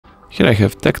Here I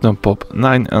have TECNO Pop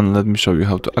 9, and let me show you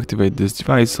how to activate this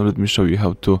device. So let me show you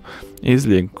how to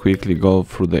easily and quickly go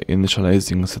through the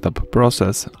initializing setup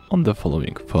process on the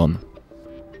following phone.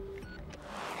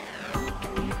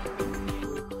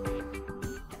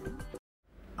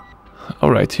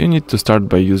 Alright, you need to start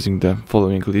by using the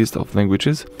following list of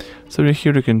languages. So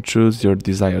here you can choose your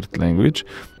desired language.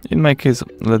 In my case,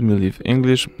 let me leave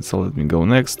English, so let me go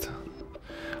next.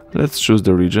 Let's choose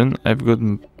the region. I've got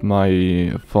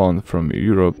my phone from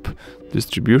Europe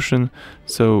distribution,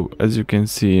 so as you can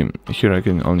see here I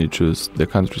can only choose the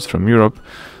countries from Europe.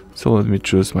 So let me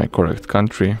choose my correct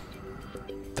country,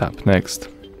 tap next.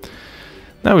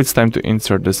 Now it's time to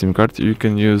insert the SIM card. You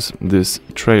can use this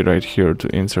tray right here to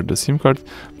insert the SIM card,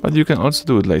 but you can also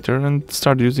do it later and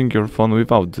start using your phone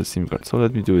without the SIM card. So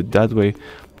let me do it that way,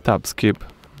 tap skip.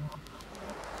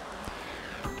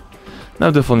 Now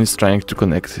the phone is trying to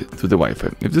connect to the Wi-Fi.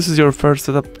 If this is your first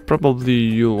setup, probably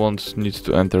you won't need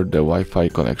to enter the Wi-Fi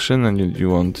connection and you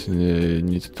won't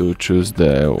need to choose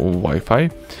the Wi-Fi.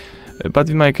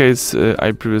 But in my case,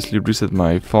 I previously reset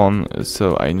my phone,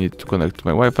 so I need to connect to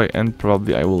my Wi-Fi, and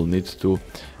probably I will need to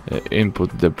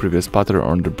input the previous pattern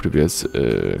on the previous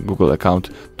Google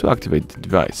account to activate the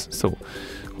device. So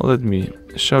let me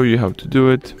show you how to do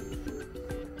it.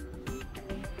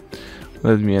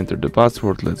 Let me enter the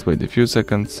password. Let's wait a few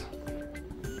seconds.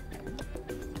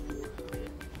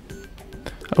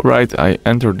 Alright, I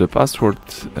entered the password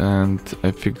and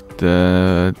I think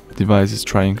the device is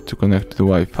trying to connect to the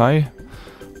Wi-Fi.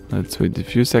 Let's wait a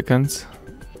few seconds.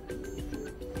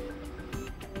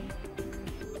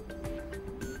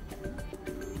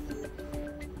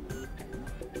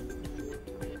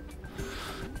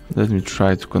 Let me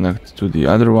try to connect to the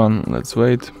other one. Let's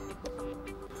wait.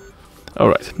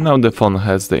 Alright, now the phone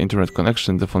has the internet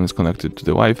connection, the phone is connected to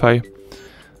the Wi-Fi.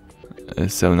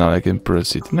 So now I can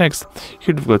proceed next.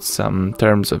 Here we've got some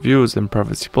terms of use and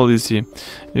privacy policy.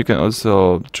 You can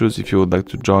also choose if you would like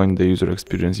to join the user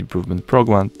experience improvement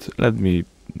program. Let me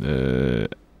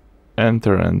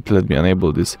enter and let me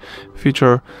enable this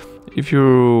feature. If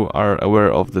you are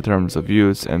aware of the terms of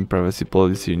use and privacy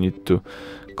policy, you need to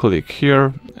click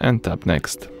here and tap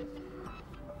next.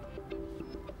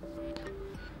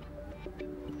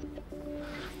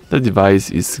 The device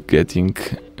is getting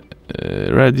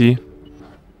ready.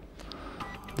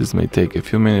 This may take a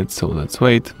few minutes, so let's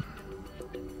wait.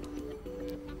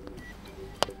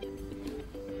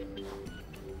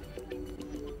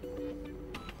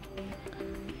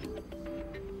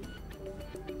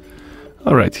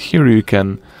 Alright, here you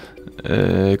can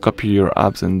copy your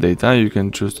apps and data. You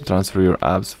can choose to transfer your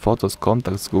apps, photos,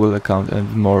 contacts, Google account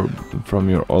and more from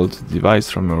your old device,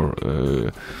 from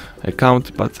your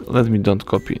account, but let me don't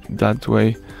copy that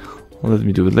way. Let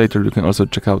me do it later. You can also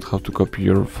check out how to copy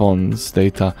your phone's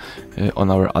data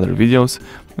on our other videos.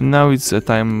 And now it's a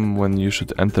time when you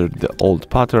should enter the old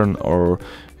pattern or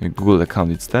Google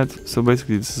account instead. So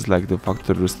basically this is like the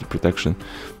factory reset protection.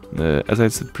 As I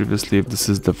said previously, if this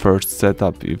is the first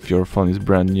setup, if your phone is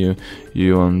brand new,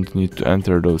 you won't need to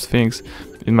enter those things.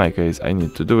 In my case, I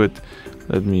need to do it.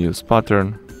 Let me use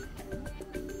pattern.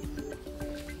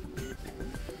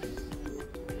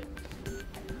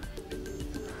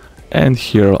 And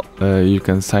here you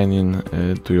can sign in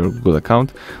to your Google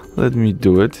account. Let me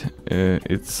do it.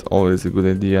 It's always a good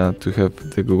idea to have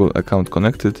the Google account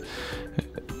connected.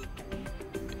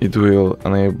 It will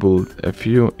enable a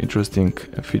few interesting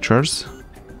features.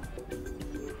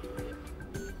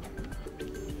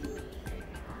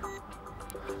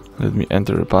 Let me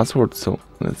enter a password, so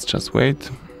let's just wait.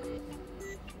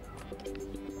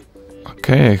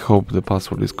 Okay, I hope the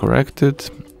password is corrected.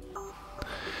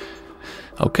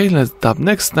 Okay, let's tap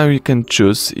next. Now you can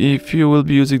choose if you will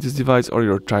be using this device or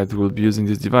your child will be using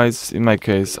this device. In my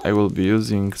case, I will be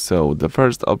using, so the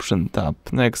first option, tap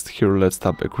next. Here let's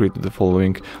tap agree to the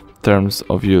following terms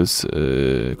of use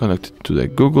connected to the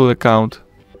Google account.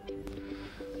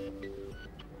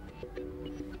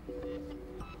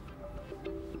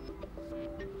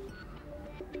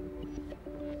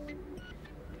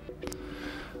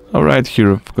 Alright,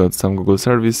 here we've got some Google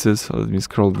services, so let me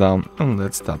scroll down and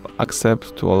let's tap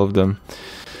accept to all of them.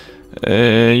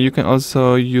 You can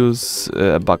also use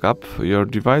a backup your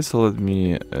device, so let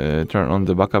me turn on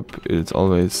the backup. It's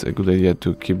always a good idea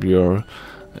to keep your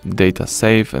data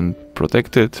safe and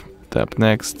protected. Tap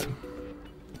next.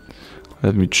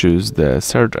 Let me choose the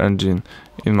search engine.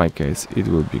 In my case, it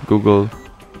will be Google.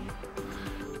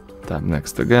 Tap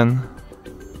next again.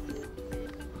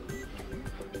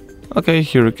 Okay,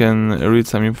 here you can read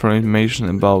some information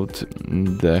about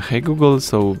the Hey Google.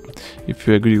 So if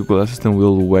you agree, Google Assistant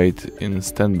will wait in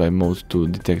standby mode to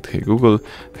detect Hey Google.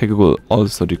 Hey Google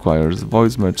also requires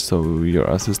voice match, so your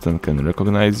assistant can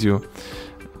recognize you.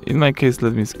 In my case,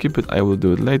 let me skip it, I will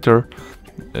do it later.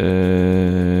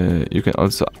 You can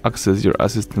also access your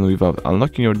assistant without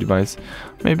unlocking your device.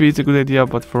 Maybe it's a good idea,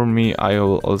 but for me, I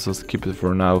will also skip it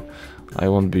for now. I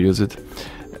won't use it.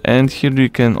 And here you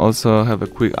can also have a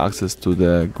quick access to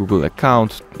the Google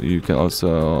account. You can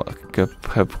also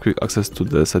have quick access to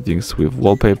the settings with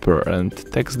wallpaper and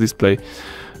text display.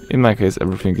 In my case,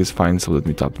 everything is fine, so let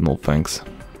me tap no thanks.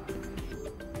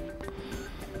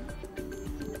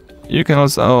 You can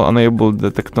also enable the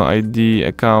TECNO ID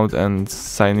account and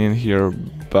sign in here,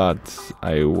 but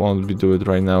I won't be doing it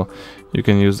right now. You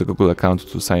can use the Google account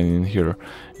to sign in here.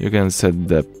 You can set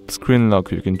the screen lock,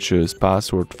 you can choose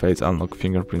password, face unlock,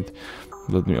 fingerprint.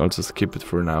 Let me also skip it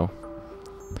for now.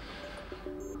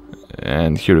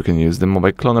 And here you can use the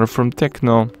mobile cloner from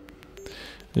TECNO.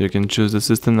 You can choose the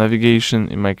system navigation.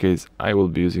 In my case, I will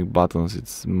be using buttons,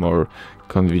 it's more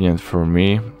convenient for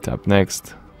me. Tap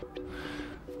next.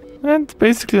 And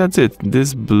basically that's it.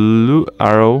 This blue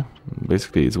arrow,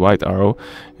 basically it's white arrow,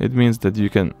 it means that you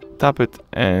can tap it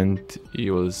and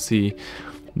you will see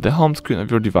the home screen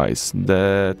of your device.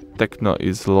 The TECNO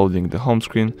is loading the home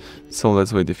screen, so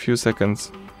let's wait a few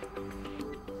seconds.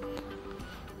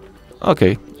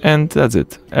 Okay, and that's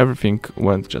it. Everything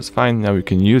went just fine. Now you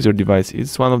can use your device.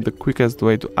 It's one of the quickest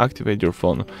way to activate your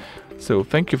phone. So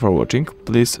thank you for watching.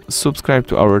 Please subscribe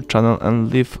to our channel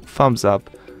and leave thumbs up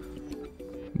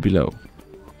below.